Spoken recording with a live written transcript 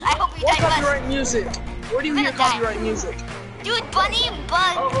copyright music? Where do you hear copyright music? Dude, Bunny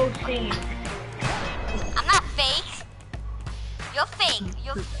Bug. Oh, see. I'm not fake. You're fake.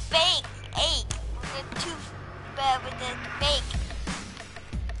 You're fake. Eight. With the fake.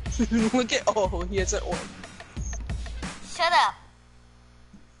 Look at he has an orb. Shut up.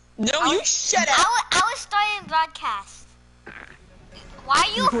 No, you shut up. I was starting broadcast. Why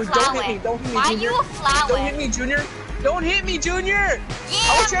are you a flower? Don't hit me, Why Junior. are you a flower? Don't hit me, Junior. Don't hit me, Junior. Yeah,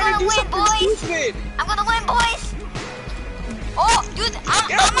 I was trying to do win, something boys. stupid. I'm gonna win, boys. Oh, dude, I'm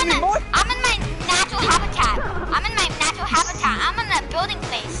in my natural habitat. I'm in my natural habitat. I'm in a building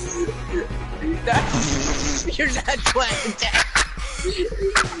place. You're not playing that.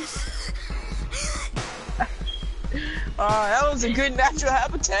 That was a good natural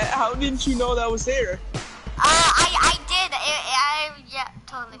habitat. How didn't you know that was there? I did. Yeah,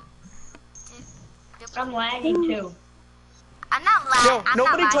 totally. I'm lagging too. I'm not lagging. No,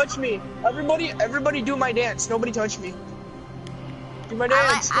 nobody touch me. Everybody do my dance. Nobody touch me. Do my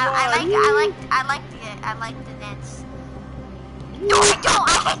dance. Come on. I like the dance. No, I don't.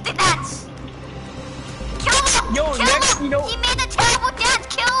 I hate the dance. Kill him. Yo, Kill next, him. you know. He made a terrible dance.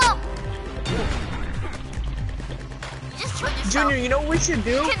 Kill him. You just killed yourself. Junior, you know what we should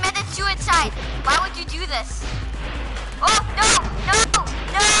do? You committed suicide. Why would you do this? Oh, no.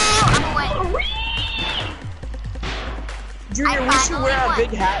 I'm away. Junior, we should wear our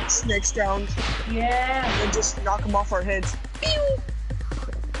big hats next round Yeah. and just knock them off our heads. I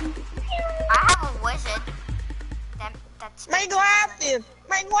have a wizard. That's My glasses!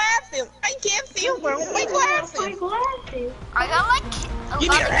 My glasses! I can't feel them! My glasses! My glasses. Are you like Give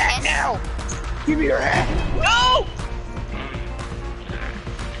me your hat now! Give me your hat! No!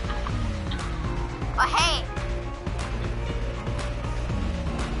 But hey,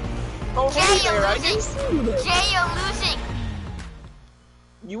 Oh, Jay, hey you're there, I losing. didn't see you there. Jay, you're losing.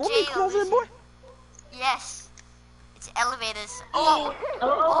 You want me Jay, to close it, boy? Yes. It's elevators. Oh,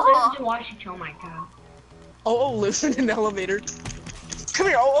 lives in Washington. Oh my god. Oh, listen in the elevator. Come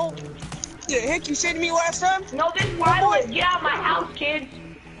here, Yeah, heck, you said to me last time? No, this is where I live. Get out of my house, kids.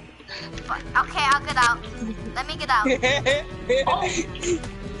 Okay, I'll get out. Let me get out.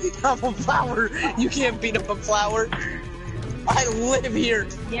 I'm a flower. You can't beat up a flower. I live here.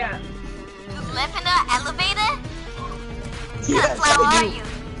 Yeah. You live in an elevator? What kind Yes, of flower I are do. you?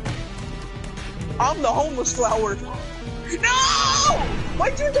 I'm the homeless flower. No!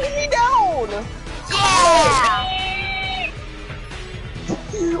 Why'd you take me down? Yeah!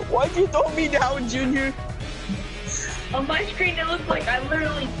 Why'd you throw me down, Junior? On my screen, it looks like I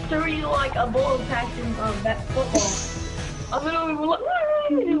literally threw you like a ball of passion of that football. I literally was like,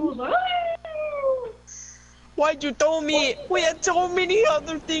 it was like, Why'd you throw me? We had so many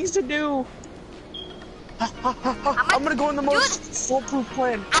other things to do. I'm gonna go in the most foolproof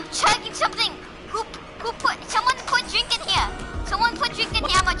plan. I'm chugging something. Someone put drink in here. Someone put drink in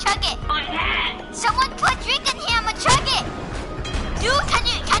here. I'm gonna chug it. my hat. Someone put drink in here. I'm gonna chug it. Dude, can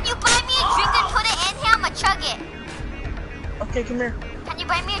you buy me a drink and put it in here? I'm gonna chug it. Okay, come here. Can you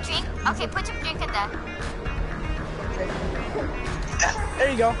buy me a drink? Okay, put some drink in there. Okay. There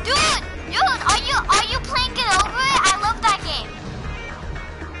you go. Dude, are you playing Get Over It? I love that game.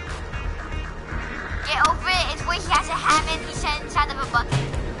 Get Over It is where he has a hammer and he's inside of a bucket.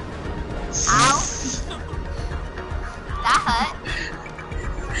 Ow. That hurt.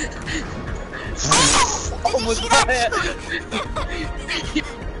 Oh my god.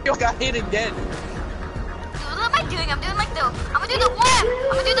 You got hit again. Dude, what am I doing? I'm doing like I'm gonna do the worm.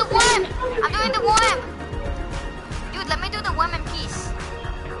 I'm doing the worm. Dude, let me do the worm in peace.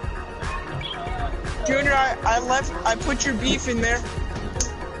 Junior, I put your beef in there.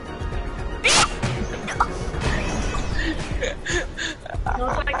 No,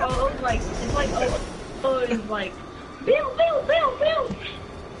 it's like, bill.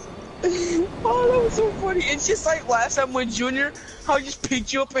 Oh, that was so funny. It's just like last time with Junior, how I just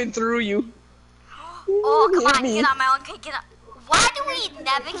picked you up and threw you. Oh, come on, get on my own crate, get on. Why do we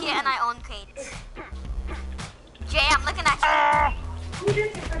never get on our own crates? Jay, I'm looking at you. Who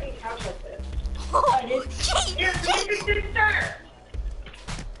did the freaking couch like this? Oh, I did. Jay, Your sister!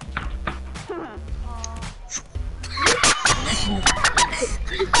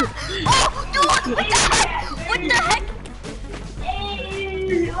 Oh, dude, what the heck? What the heck?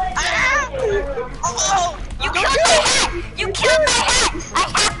 Oh, You killed my hat! You killed my hat! I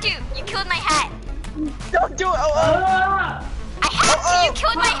have to! You killed my hat! don't do it. I have to! You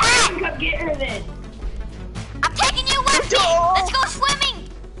killed my hat! Come get her then. I'm taking you with me! Let's go swimming!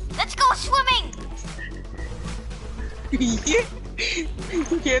 Let's go swimming!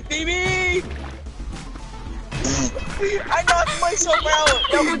 You can't see me. I knocked myself out.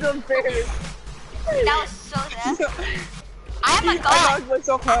 That was unfair. That was so bad. I am a I god. knocked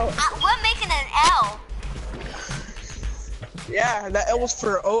myself out. We're making an L. Yeah, that L was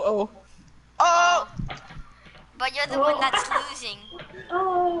for oh. Oh! But you're the one that's losing.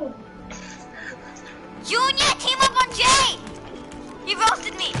 Oh. Junior, team up on Jay! He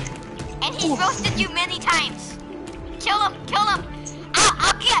roasted me. And he's roasted you many times. Kill him, kill him.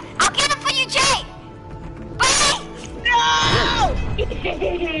 I'll get him for you, Jay! Bye! No!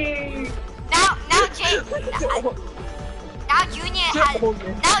 Now Jay. Now Junior has.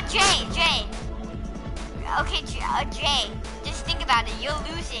 Now Jay. Okay, Jay. Just think about it. You're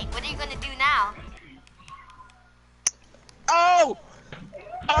losing. What are you gonna do now? Oh!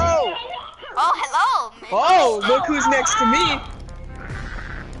 Oh! Oh, hello. Oh, look who's next to me.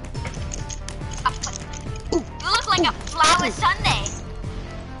 You look like a flower sundae.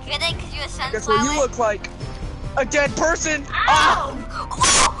 Get it? Cause you're a sunflower. Guess what you look like? A dead person. Ow!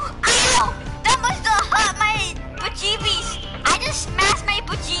 Oh! Ow! That must have hurt my bejeebies. I just smashed my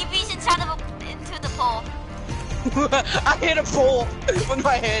bejeebies into the pole. I hit a pole with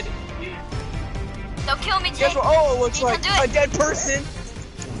my head. Don't kill me, Jay. Guess what? Oh, it looks You like can do a it. dead person.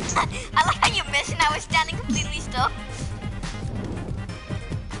 I like how you missed and I was standing completely still.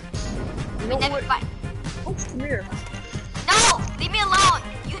 You know Never what? fight. Oh, come here. No! Leave me alone!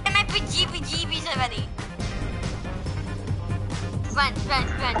 You hit my bejeebies already. Run.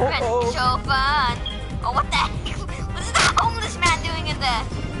 Uh-oh. It's so fun. Oh, what the heck? What is that homeless man doing in there?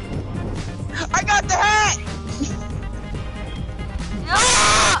 I got the hat. No!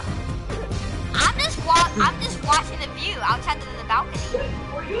 I'm just watching the view outside of the balcony.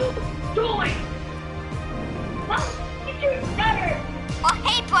 What are you doing? What? Get your stutter. Oh,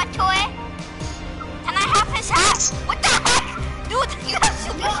 hey, poor toy. Can I have his hat? What the heck? Dude, you have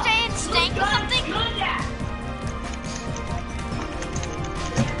super strange stank or something?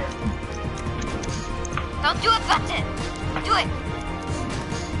 Don't do it, Button. Do it.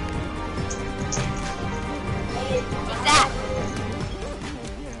 Take that.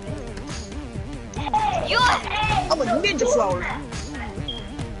 I'm a ninja flower.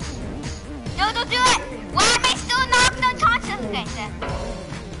 No, don't do it. Why am I still knocked unconscious? Okay, then.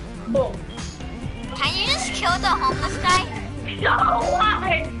 Boom. Can you just kill the homeless guy? No,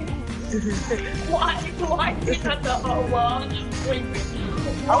 why? Why did I the whole world?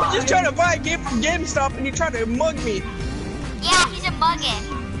 I was just trying to buy a game from GameStop and you tried to mug me. Yeah, he's a muggin.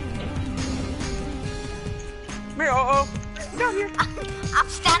 Come here, uh-oh. Down here. I'm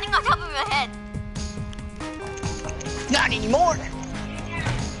standing on top of your head. Not anymore.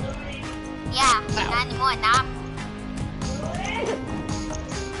 Yeah, not anymore. Now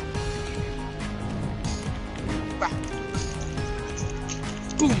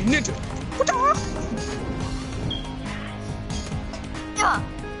Boom, ninja.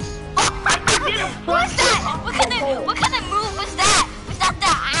 What's that? What kind of move was that? Was that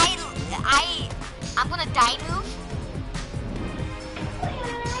the I'm gonna die move?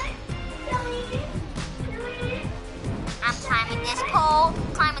 I'm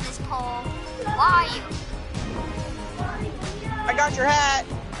climbing this pole. Where are you? I got your hat.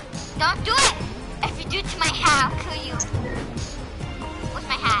 Don't do it! If you do it to my hat, I'll kill you. Where's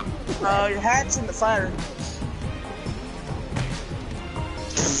my hat? Your hat's in the fire.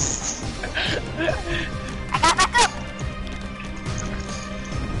 I got back up!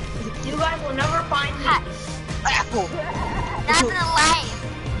 You guys will never find me. Hut. Apple. Nothing alive.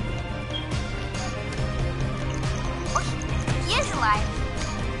 Oh, he is alive.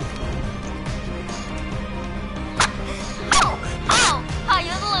 Oh,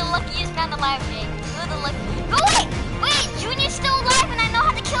 you're the luckiest man alive, Jay. You're the lucky. No, wait, Junior's still alive and I know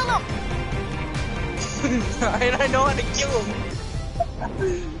how to kill him. And I know how to kill him.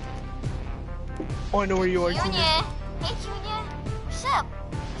 Oh, I know where you are, Junior. Junior. Hey, Junior. What's up?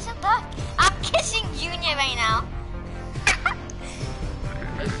 What's up, Doc? I'm kissing Junior right now.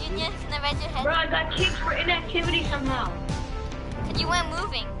 Hey, Junior, can I ride your head? Bro, I got kicked for inactivity somehow. Cause you weren't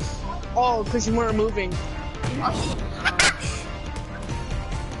moving. Oh, because you weren't moving. Oh,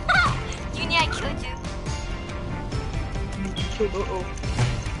 Junior, I killed you. Uh-oh.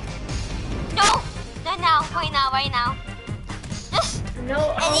 No! Not now. Right now. Just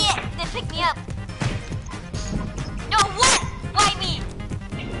No, idiot! Then pick me up. No, what? Why me?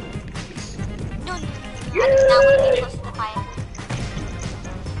 No, I do not want to be close to the fire.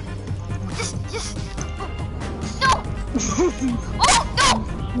 Just. No! Oh,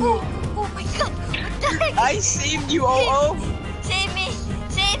 no! Oh my god! What the heck? I saved you, oh. Save me!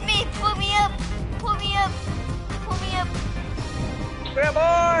 Pull me up! Grab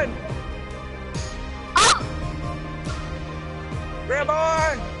on! Oh! Grab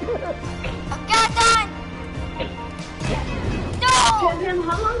on! I'm done! No! Tim,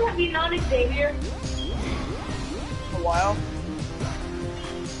 how long have you known Xavier? A while.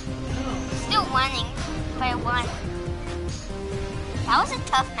 Still winning by 1. That was a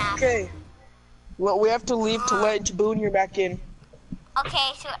tough map. Okay. Well, we have to leave to let Junior back in.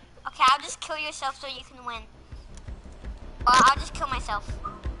 Okay, I'll just kill yourself so you can win. Or I'll just kill myself.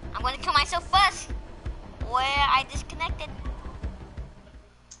 I'm gonna kill myself first. Where I disconnected.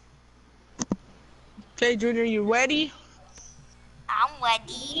 Okay, Junior, you ready? I'm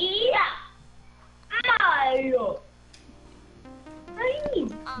ready. Yeah! Mario!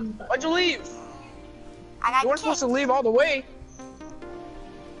 Why'd you leave? I got You weren't kicked. supposed to leave all the way.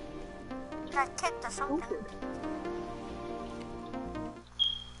 Got kicked or something.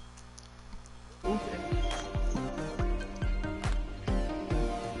 I'm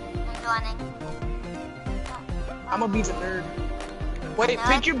running. I'm gonna be the nerd. Wait,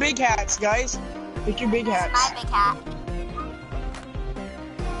 Nerd? pick your big hats, guys. Pick your big This is hats. my big hat.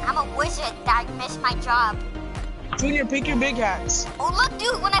 I'm a wizard that missed my job. Junior, pick your big hats. Oh look,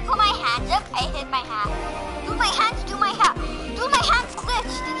 dude, when I put my hands up, I hit my hat. Dude, my hands, dude, my hat. Dude, my hands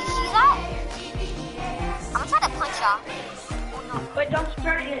glitched. Did you see that? I'm gonna try to punch y'all. Oh no. Wait, don't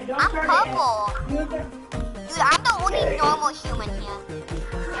start it. Don't I'm start purple. it. Dude, I'm the only normal human here.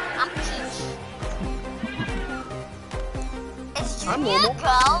 I'm Peach. Is I'm Junior a normal.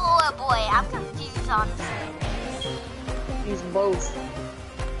 girl or a boy? I'm confused, honestly. He's both.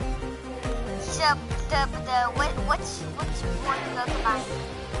 So, what's one girl combined?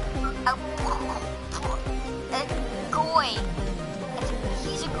 A goy.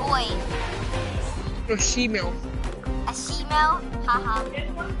 He's a goy. A female. A female? Haha.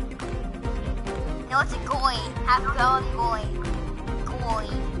 No, it's a goy. Half girl and goy. Goy.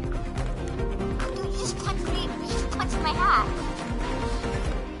 Dude, you just punched me. You just punched my hat.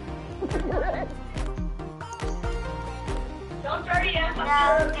 Don't start it yet.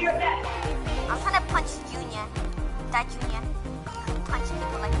 No. You're back. I'm trying to punch Junior. That Junior. You can punch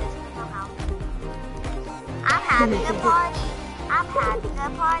people like this. You know how. I'm having a party. I'm having a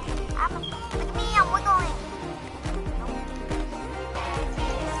party. Look at me. I'm wiggling.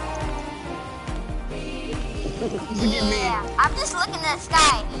 Look at me. Yeah. I'm just looking at the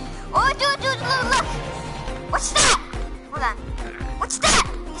sky. Oh, dude, look. What's that? Hold on. What's that?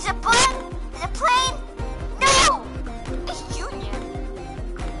 Is it a plane? Is it a plane? No. It's Junior.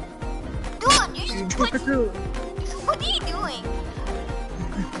 Dude, you just punched. What are you doing?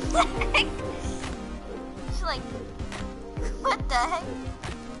 She's like, what the heck?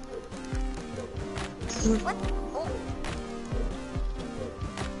 What? Oh.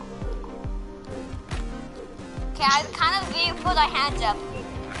 Okay, I kind of need to put our hands up.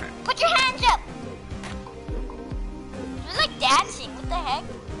 Put your hands up! It's like dancing. What the heck?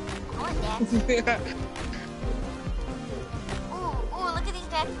 I want to dance. Ooh, look at these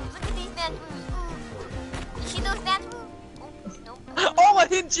dance moves. Look at these dance moves. Ooh. You see those dance moves? Oh, no. Oh, I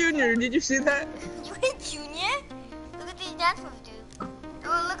hit Junior. Did you see that? You hit Junior? Look at these dance moves, dude.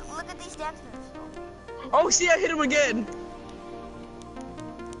 Oh, look at these dance moves. Oh, see, I hit him again. Dude,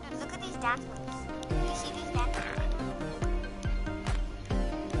 look at these dance moves. Do you see these dance moves?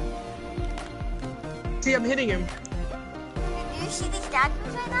 See, I'm hitting him. Dude, do you see these dance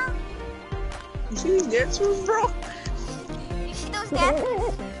moves right now? You see these dance moves, bro? You see those dance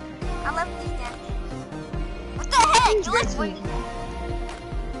moves? I love these dance moves. What the heck? You like what?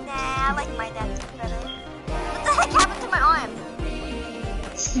 Nah, I like my dance moves better. What the heck happened to my arm?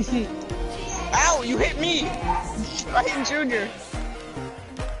 Ow, you hit me. I hit Junior.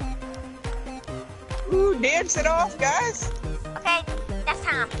 Ooh, dance it off, guys. Okay, that's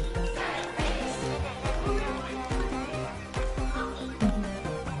time.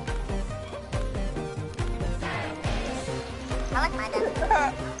 I like my dance.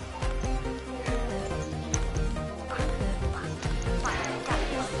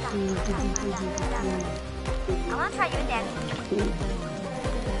 I want to try your dance.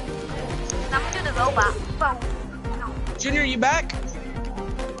 I'm gonna do the robot. Boom. No. Junior, you back? Dude,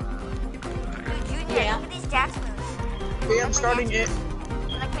 Junior, Yeah. look at these dance moves. Okay, I'm starting it.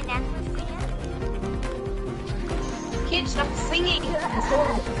 You like my dance moves, Junior? Kid, stop singing.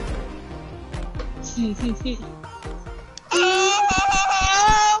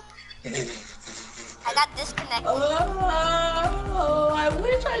 I got disconnected. Oh, I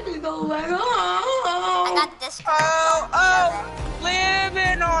wish I could go back home. I got disconnected. Oh,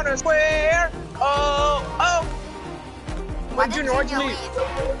 living on a square. Oh. Why Wait, did Junior, why'd you leave?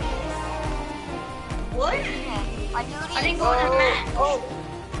 What? Why do you I leave? didn't go to the match. Oh.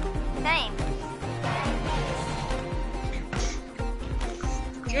 Same.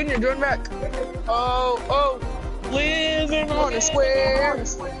 Junior, join back. Oh, living on a square.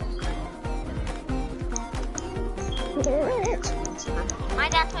 My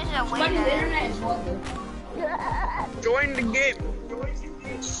dad puts it away. Somebody's internet is horrible. Join the game.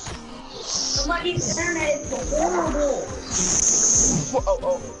 Somebody's internet is horrible.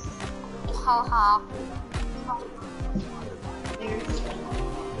 Oh. Ha ha.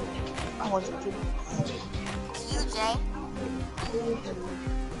 I want you to. You, Jay.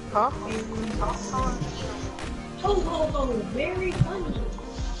 Huh? Ho ho ho, very funny.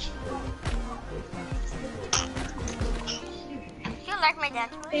 You like my dad?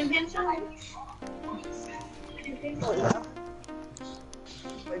 Pam Pam side. Oh, yeah.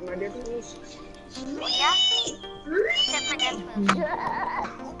 Like my dad was. Yeah? Except my dad's food.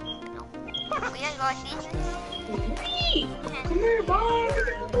 We gonna go see? Come here, bye.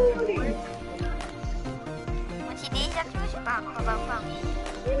 When she needs that food, bam.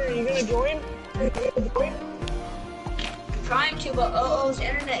 Junior, are you gonna join? Trying to, but OO's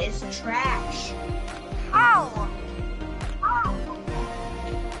internet is trash. How?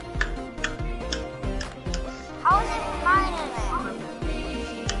 How is it mine in there?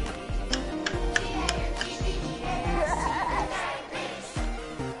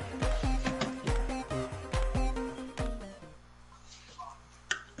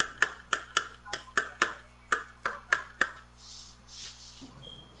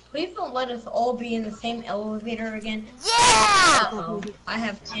 Please don't let us all be in the same elevator again. Yeah! Uh-oh. I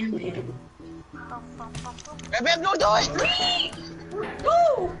have Pam Pam. Bum, bum, bum, bum. Babe, don't do it!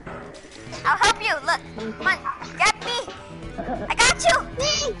 Woo! I'll help you. Look, come on, get me. I got you.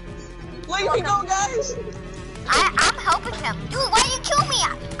 Let me go, guys! I'm helping him. Dude, why you kill me?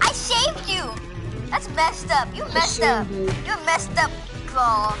 I saved you. That's messed up. You messed up. You're messed up,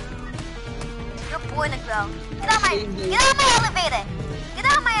 girl. You're a boy and a girl. Get out my elevator. Get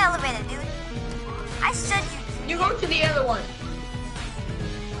out of my elevator, dude. I said you. You go to the other one.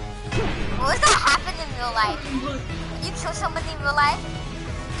 What does that happen in real life? You kill somebody in real life?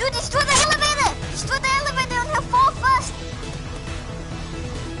 Dude, destroy the elevator! Destroy the elevator and he'll fall first!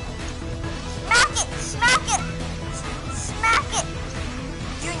 Smack it! Smack it! Smack it!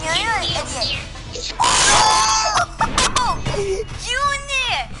 Junior, you're an idiot. Oh!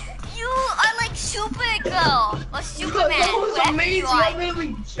 Junior! You are like Supergirl or Superman. That was whatever amazing. you I are.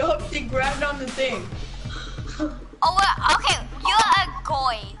 literally jumped and grabbed on the thing. Oh, okay. You're a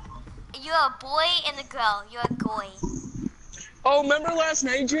boy. You're a boy and a girl. You're a boy. Oh, remember last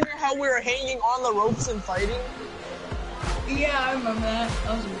night, Junior, how we were hanging on the ropes and fighting? Yeah, I remember that.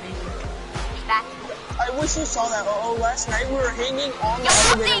 That was amazing. Back. I wish you saw that. Oh, last night we were hanging on the You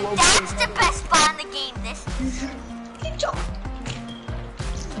elevator think ropes. that's the best part in the game? This. Good job.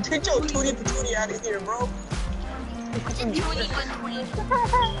 Get your tootie patootie out of here, bro. I'll catch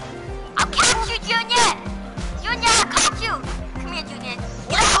you, Junior! Junior, I'll catch you! Come here, Junior.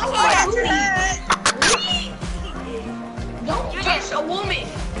 Get over here! Don't Junior. touch a woman.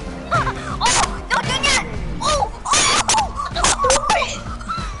 Oh, no, Junior! Oh!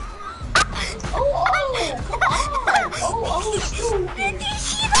 Oh, stupid. Did you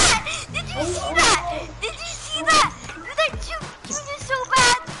see that? Did you see that? Did you see that? Did I juke Junior so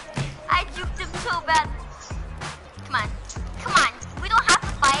bad? I juked him so bad. Come on. Come on. We don't have to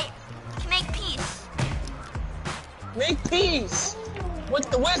fight. We can make peace. Make peace with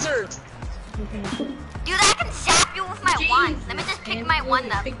the wizard. Dude, I can zap you with my wand. Let me just pick my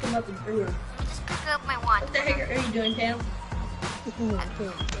wand up. Pick them up and threw her. Just pick up my wand. What the heck are you doing, Pam?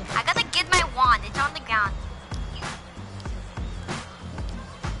 I gotta get my wand. It's on the ground.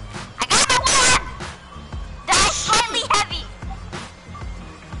 I got my wand! That is slightly heavy.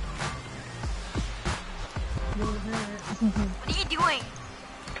 What are you doing?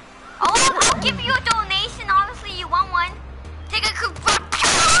 Oh, I'll give you a donation. Obviously, you want one. Take a coup.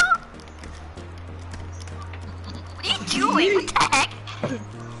 What are you doing? What the heck?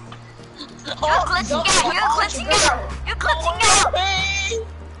 You're glitching out. You're glitching out. You're glitching out.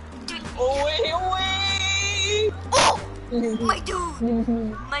 Dude. Away. Oh! My dude!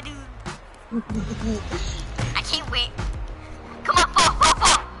 My dude. I can't wait. Come on, fall.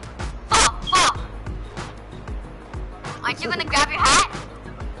 Aren't you gonna grab your hat?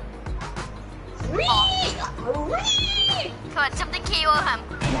 Come on, something KO him.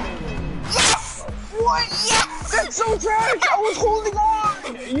 Yes! What? Yes! That's so trash. I was holding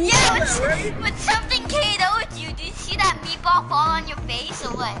on. You Yeah, saw that, right? but something KO'd you. Did you see that meatball fall on your face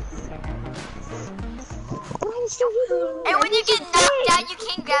or what? And when you get knocked out, you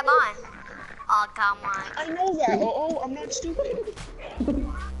can't grab on. Oh, come on. I know that. Oh, I'm not stupid.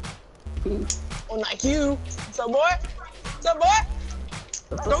 Oh, like you. What's up, boy? What's up, boy?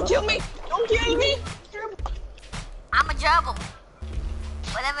 Don't kill me! Don't kill me! I'm a gerbil.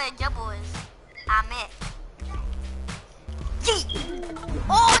 Whatever a gerbil is, I'm it. Yeet!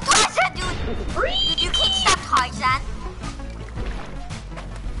 Oh, Tarzan, dude! Dude, you can't stop Tarzan.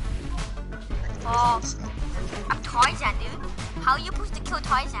 Oh, I'm Tarzan, dude. How are you supposed to kill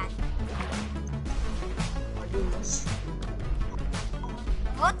Tarzan?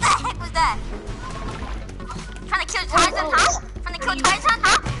 What the heck was that? Trying to kill Tarzan, huh? Trying to kill Tarzan,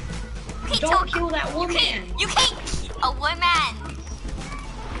 huh? Don't kill that woman. You can't. A woman.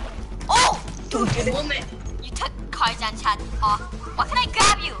 Oh, dude, A woman. you took Tarzan's hat off. Why can I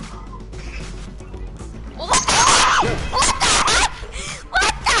grab you? What the heck? What the heck?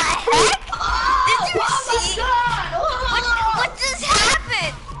 What the heck? Did you see? What just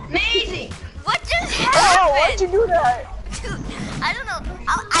happened? Amazing. What just Oh, happened? why'd you do that? Dude, I don't know.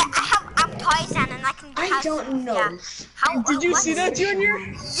 I'm Tarzan and I can. I don't know. Yeah. How? Did you what- see that, Junior?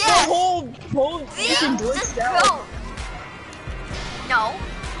 Yes. The whole freaking Just glitched out. go. No.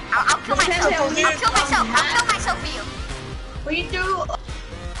 I'll kill myself. I'll kill myself. I'll kill myself for you. We do.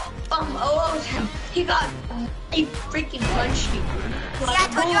 He got. He freaking punched you. See, I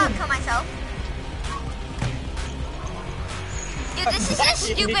told you I'll kill myself. Dude, this is a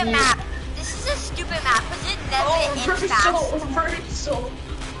stupid map. This is a stupid map because it never ends fast. Reverse soul.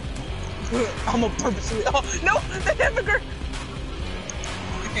 I'm a purposely. Oh, no! The hamburger!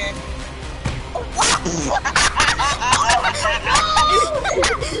 Okay.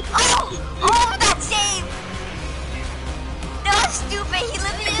 Oh, that save! That was stupid. He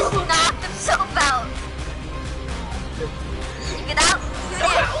literally just knocked himself out. Get out,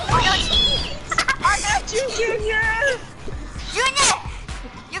 Junior. I got you, Junior! Junior,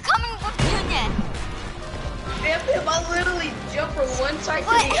 you're coming with Junior. If I literally jumped from one side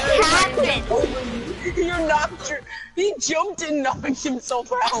What to the other happened? You knocked your. He jumped and knocked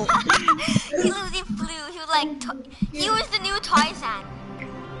himself out. He literally flew. He was like, he was the new Tarzan.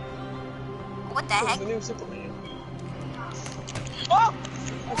 What the He's heck? the new Superman. Oh!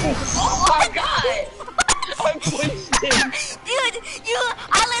 Oh my god! I punched him. Dude,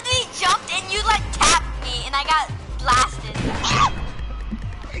 I literally jumped and you like tapped me and I got blasted.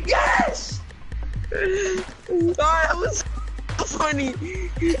 Yes! Oh, that was funny.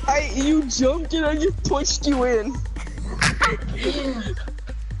 You jumped and I just pushed you in.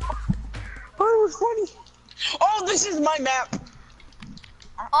 Oh, it was funny. Oh, this is my map.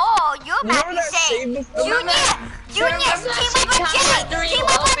 Oh, your You map remember is that saying, save before? Junior, team up on Jay, team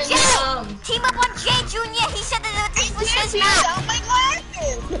up on Jay, team up on Jay, Junior. He said that this was his map. My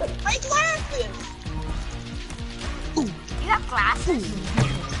glasses. My glasses. You have glasses?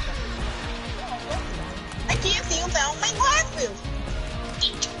 I can't see without my glasses.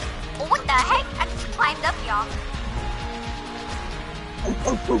 Oh, what the heck? I just climbed up, y'all.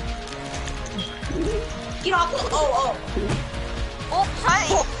 Get off! Oh! Oh, sorry.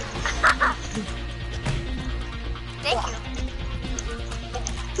 Thank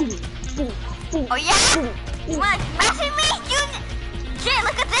you. Oh yeah? You wanna mess with me? Jay,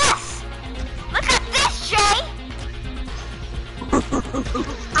 look at this! Look at this, Jay!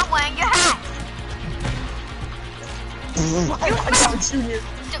 I'm wearing your hat. I got Junior.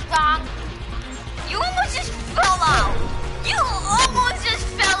 Wrong. You almost just fell out. You almost just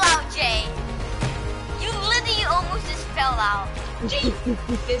fell out, Jay. You literally almost just fell out.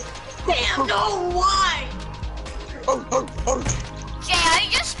 Damn! No, why? Jay, are you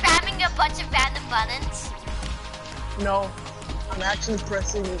just spamming a bunch of random buttons? No, I'm actually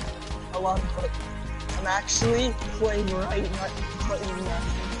pressing a lot of buttons. I'm actually playing right, not playing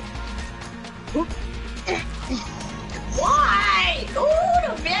left. Why?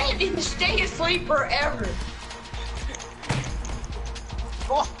 Oh, the man didn't stay asleep forever.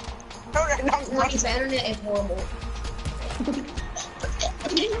 Oh, alright, now I'm My internet is horrible.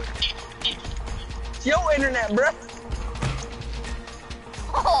 Yo, internet, bruh.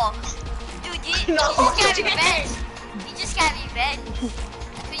 Oh, dude, you No, just got revenge. You just got revenge.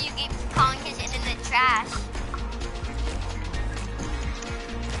 That's what you get for calling his internet trash.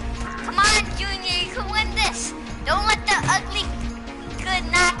 Come on, Junior, you can win this. Don't let the ugly, good,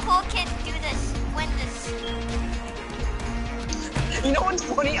 not cool kid do this. Win this. You know what's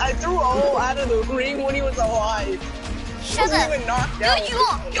funny? I threw Olo out of the ring when he was alive. Shut He wasn't up. even knocked out. Dude,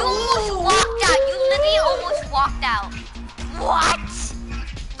 you almost walked out. You literally almost walked out. What?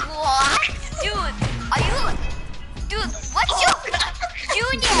 What? Dude, are you... Dude, what's your...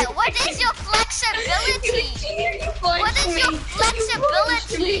 Junior, what is your flexibility? What is your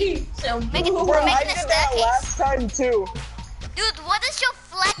flexibility? Making Bro, I a did that staircase. last time too. Dude, what is your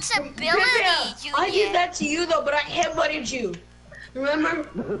flexibility, Junior? I did that to you though, but I headbutted you.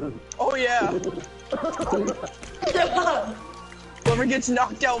 Remember? Oh yeah. Whoever gets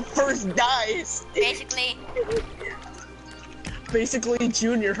knocked out first dies. Basically. Basically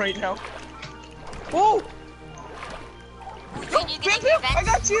Junior right now. Whoa! Can you get Pew, revenge? I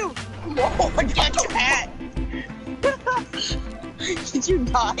got you! Whoa, I got your hat! Did you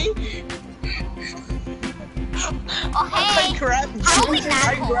die? Oh hey! I grabbed How are we Junior.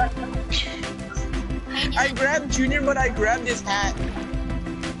 not I grabbed Junior, but I grabbed his hat.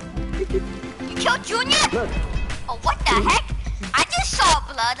 You killed Junior? Oh, what the heck? I just saw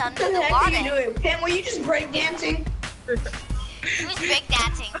blood under What the the heck are you water. doing? Pam, were you just breakdancing? He was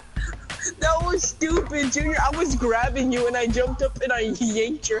breakdancing. That was stupid, Junior. I was grabbing you and I jumped up and I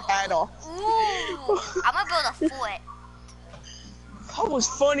yanked your hat off. Ooh, I'm gonna build a fort. That was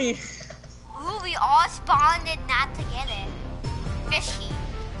funny. Ooh, we all spawned in not together. Fishy.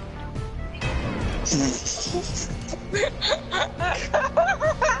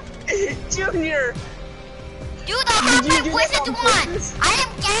 Junior! Dude, I have Did you my do that wizard on one. purpose? I am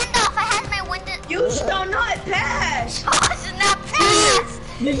Gandalf. I have my wizard. You shall not pass! Oh, it's not pass.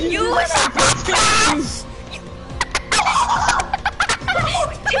 Did you You do that shall on not purpose? pass.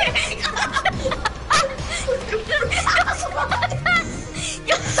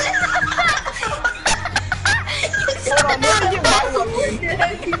 Hold on, let me get my weapon. What the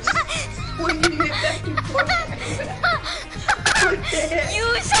heck is- when you hit that, you what the heck? You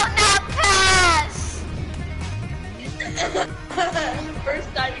shall not pass. The first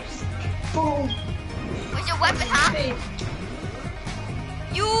time you just boom. Where's your weapon, huh? Face.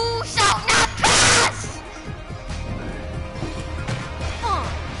 You shall not pass.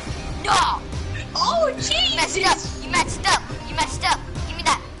 No. Oh, You messed up. Jesus! You messed up. You messed up. Give me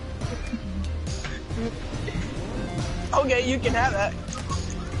that. Okay, you can have that.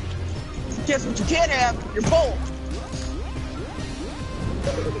 Guess what you can't have? Your pole.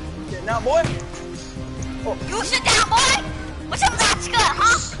 Yeah, now, boy. You sit down, boy. What's up, that's good,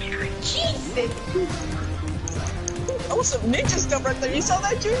 huh? Jesus! That was some ninja stuff right there. You saw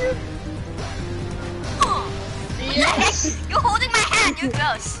that, Junior? Yes! You're holding my hand. You're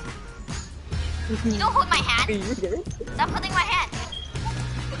gross. You don't hold my hand. You get it? Stop holding my hand.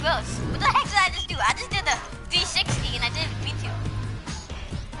 You're gross. What the heck did I just do? I just did the 360 and I didn't mean to.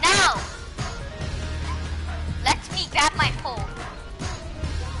 Now, let me grab my pole.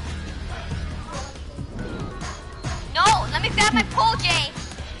 No, let me grab my pole, Jay.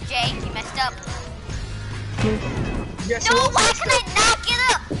 Jay, you messed up. Guess No, what? why can I not get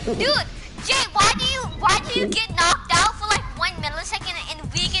up? Dude, Jay, why do you get knocked out for like 1 millisecond and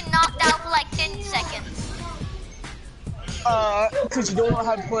we get knocked out for like 10 seconds? Cause you don't know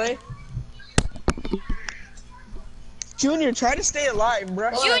how to play. Junior, try to stay alive,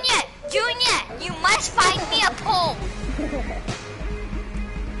 bruh. Junior, you must find me a pole.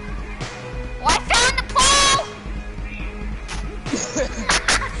 Oh, I found the pole.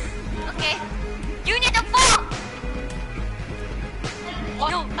 Okay, Junior, the pole.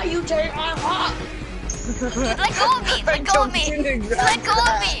 What are you doing? I'm hot! Dude, let go of me. Let go of me. Let go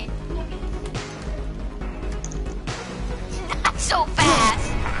of me. Not so fast.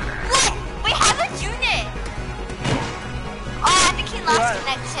 What? We have a Junior. Oh, I think he lost What?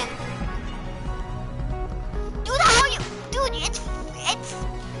 connection. Dude, how are you? Dude, it's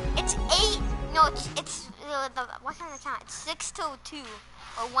 8. No, it's what kind of time? It's 6 till 2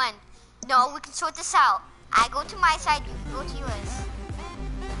 or 1. No, we can sort this out. I go to my side, you go to yours.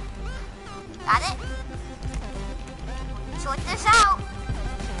 Got it? Sort this out.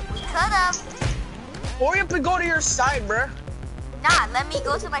 We could've. Hurry up and go to your side, bruh. Nah, let me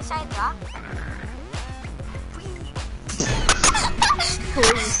go to my side, y'all. Go to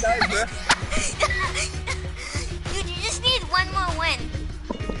your side, bruh. Dude, you just need one more win.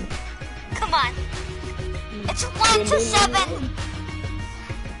 Come on. It's 1 to 7.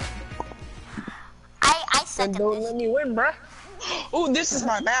 I suck Then at don't this. let me win, bruh. Oh, this is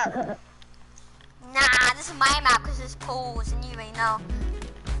my map. Nah, this is my map because there's poles and you already know.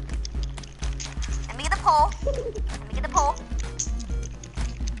 Let me get the pole. Let me get the pole.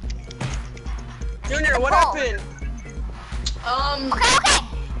 Junior, what pole. happened? Okay.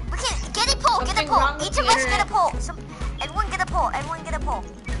 We can get a pole. Get a Something wrong pole. with Each the of us get a internet. pole. Everyone get a pole. Everyone get a pole.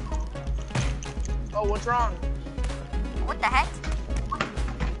 Oh, what's wrong? What the heck?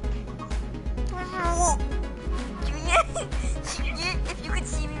 Junior, if you could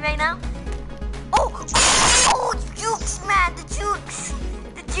see me right now. Oh, jukes, man, the jukes.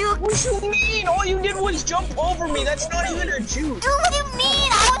 The What jukes. you mean? All you did was jump over me. That's not even a juke. Dude, what do you mean?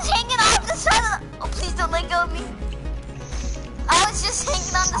 I was hanging off the side of the... Oh, please don't let go of me. I was just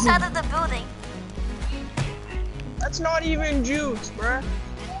hanging on the side of the building. That's not even juice, bruh.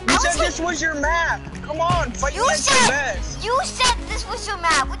 You said this was your map. Come on, fight me You at your said best. you said this was your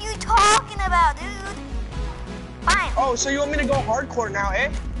map. What are you talking about, dude? Fine. Oh, so you want me to go hardcore now, eh?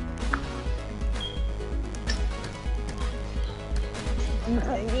 What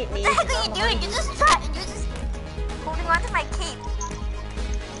the heck are you doing? You're just holding on to my cape.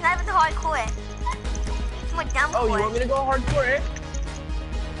 It's not even hardcore. It's more dumb Oh, you want me to go hardcore, eh?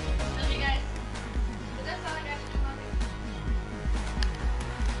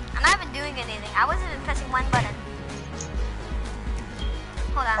 I'm not even doing anything. I wasn't even pressing one button.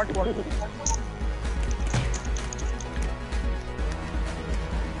 Hold on. Hardcore.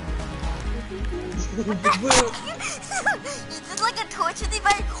 You did like a torture thing,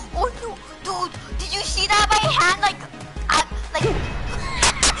 but oh no, dude! Did you see that? My hand, like,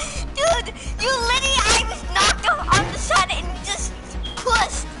 dude, you literally, I was knocked on the side and you just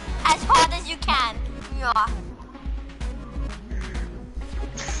pushed as hard as you can. Yeah.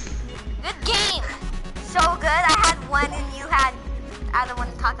 Good game. So good. I had one and you had. I don't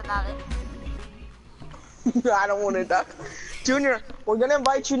want to talk about it. I don't want to talk. Junior, we're gonna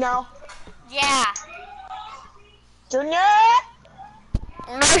invite you now. Yeah. Junior!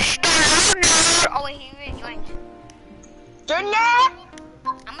 Oh wait, he really joined. Junior!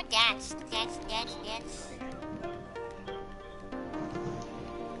 I'm gonna dance. I'm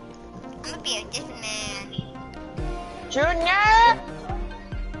gonna be a different man. Junior!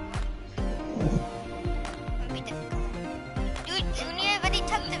 I'm gonna be different. Dude, Junior already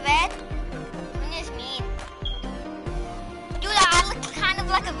took the red. Junior's mean. Dude, I look kind of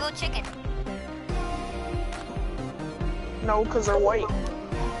like a real chicken. No, because they're white.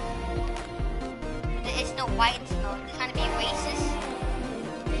 There is no white, so you're trying to be racist.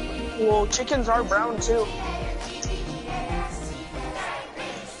 Well, chickens are brown too.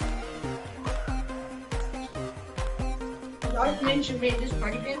 Dark Ninja made this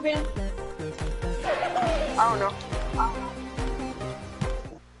party fan. I don't know.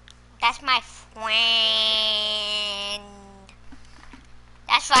 That's my friend.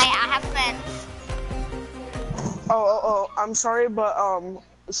 That's right, I have friends. Oh, I'm sorry, but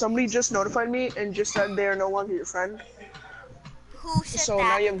somebody just notified me and just said they are no longer your friend. Who said So that?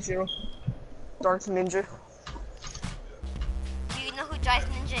 now you have 0. Dark Ninja. Do you know who Dark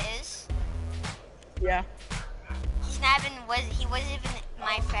Ninja is? Yeah. He's not even he wasn't even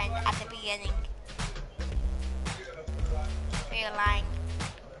my friend at the beginning. So you're lying.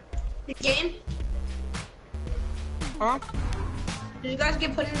 The game? Huh? Did you guys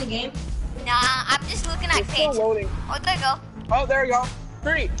get put in the game? Nah, I'm just looking at It's still page. loading. Oh, there you go. Oh, there you go.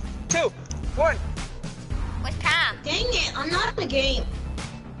 3, 2, 1. Where's Pam? Dang it, I'm not in the game.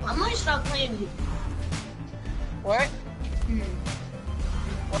 I might stop playing you. What?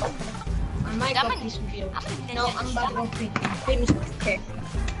 I might I'm go a- play some video. I'm a No, ninja. I'm about to go play famous. Okay.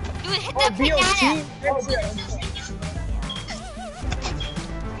 Dude, hit Oh, the banana. BOT? Oh, yeah.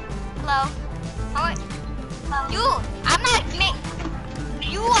 Hello. How you? I'm not.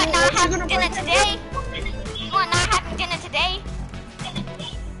 You are not having dinner today. You are not having dinner today.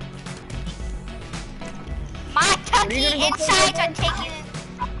 My turkey gonna go insides play are taking.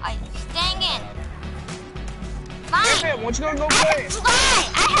 Are staying in. Hey, Mine. man, what you gonna go I play? have fly.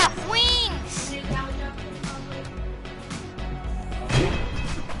 I have wings.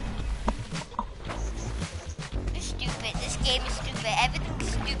 This is stupid. This game is stupid. Everything's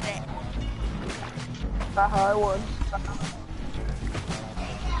stupid. Haha, I won.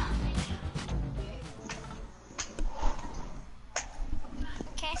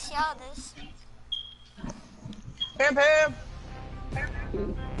 Can't see all this. Pam, Pam!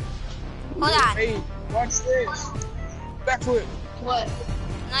 Hold on. Hey, watch this. Backflip. What?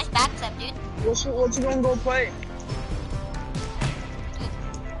 Nice backflip, dude. What you gonna go play? Can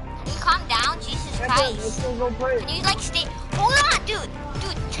you calm down? Jesus Pam, Pam, what Christ. you gonna go play? Can you like stay? Hold on, dude.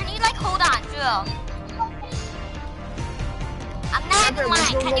 Dude, can you like hold on, for real? I'm not Pam, even what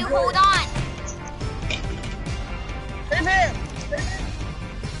lying. you Can gonna you play? hold on? Pam, Pam!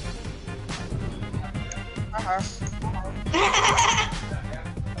 Uh-huh.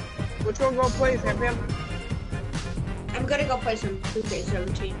 What you gonna go play, Pam, Pam? I'm gonna go play some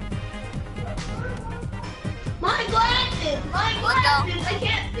 2K17. My glasses! My glasses! I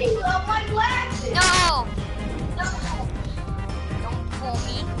can't see without my glasses! No. Don't fool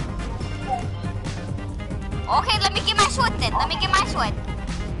me. Okay, let me get my sword then. Let me get my sword.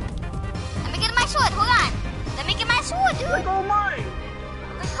 Let me get my sword. Hold on. Let me get my sword, dude. Let go of mine!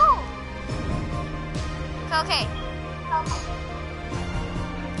 Let's go. Okay.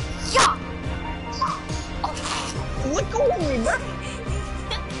 Yeah. Let go of me, bro!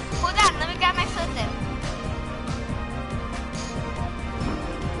 Hold on. Let me grab my sword then.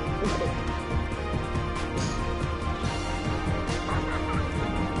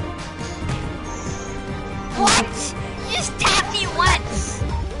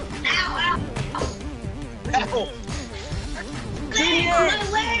 Junior! My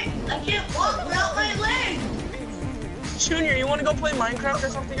leg! I can't walk without my leg! Junior, you wanna go play Minecraft or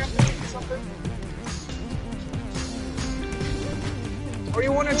something after this or something? Or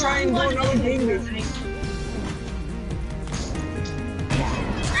you wanna try and do another game with me?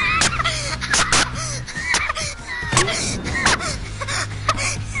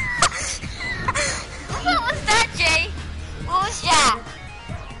 What was that, Jay? What was that?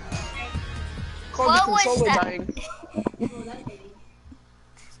 Called What the was controller that? dying.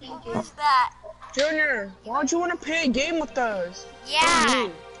 What was that? Junior, why don't you wanna play a game with us? Yeah.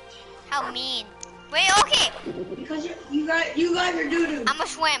 How mean. Wait, okay. Because you guys are doo-doo. I'ma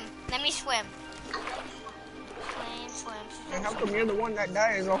swim. Let me swim. Swim. And how come you're the one that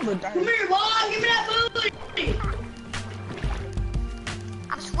dies all the time? Come here, boy, give me that booty!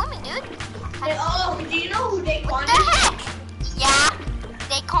 I'm swimming, dude. Hey, oh, do you know who Daquan What the is? heck? Yeah.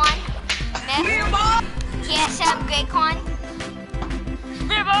 Daycon. Come here, Myth. boy! TSM Graycon.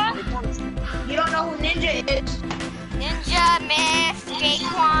 You don't know who Ninja is. Ninja, Myth,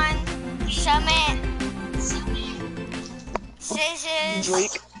 Graycon, Summit, Scissors,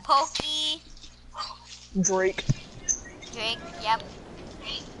 Drake. Pokey, Drake. Drake, yep.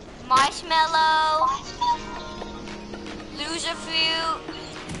 Marshmallow, Loser Fruit.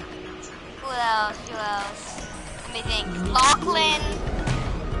 Who else? Let me think. Lachlan.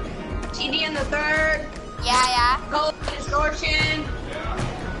 TD in the third. Yeah. Code Distortion.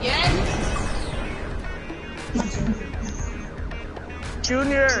 Yes?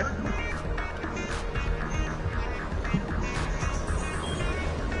 Junior.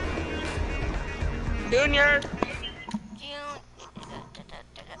 Junior. June.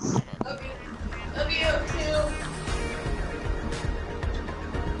 Love you too.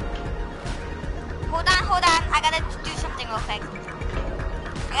 Hold on. I gotta do something real quick.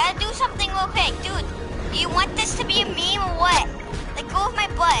 Dude. Do you want this to be a meme or what? Like, go with my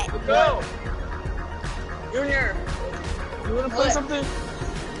butt. Go. Junior. You wanna play What? something?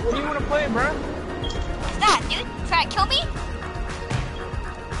 What do you wanna play, bruh? What's that, dude? Try to kill me?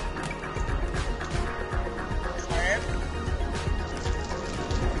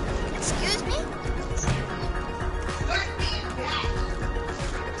 Excuse me?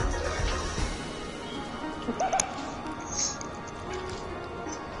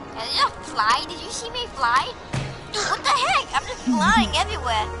 Did you fly? Did you see me fly? Dude, what the heck? I'm just flying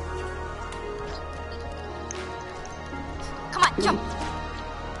everywhere. Come on, jump.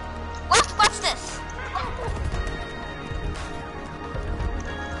 What's this?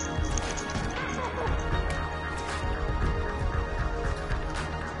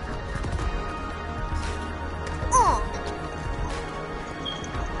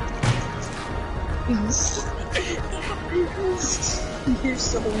 You're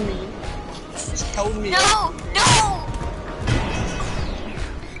so mean. Just tell me. No!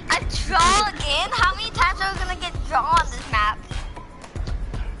 I draw again? How many times are we gonna get drawn on this map?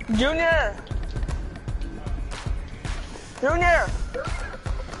 Junior.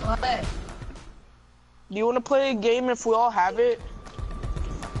 What? Do you wanna play a game if we all have it?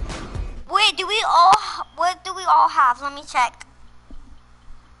 Wait, what do we all have? Let me check.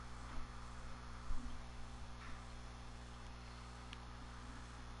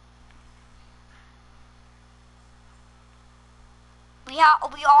 We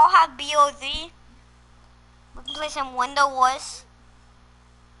all have BO3. We can play some Window Wars.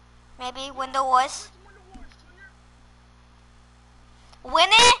 Maybe Window Wars. Win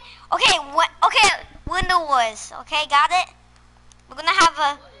it? Okay, Window Wars. Okay, got it? We're gonna have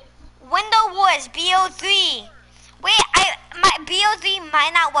a Window Wars BO3. Wait, my BO3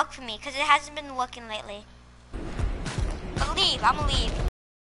 might not work for me because it hasn't been working lately. I'm gonna leave.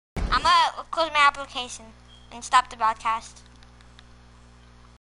 I'm gonna close my application and stop the broadcast.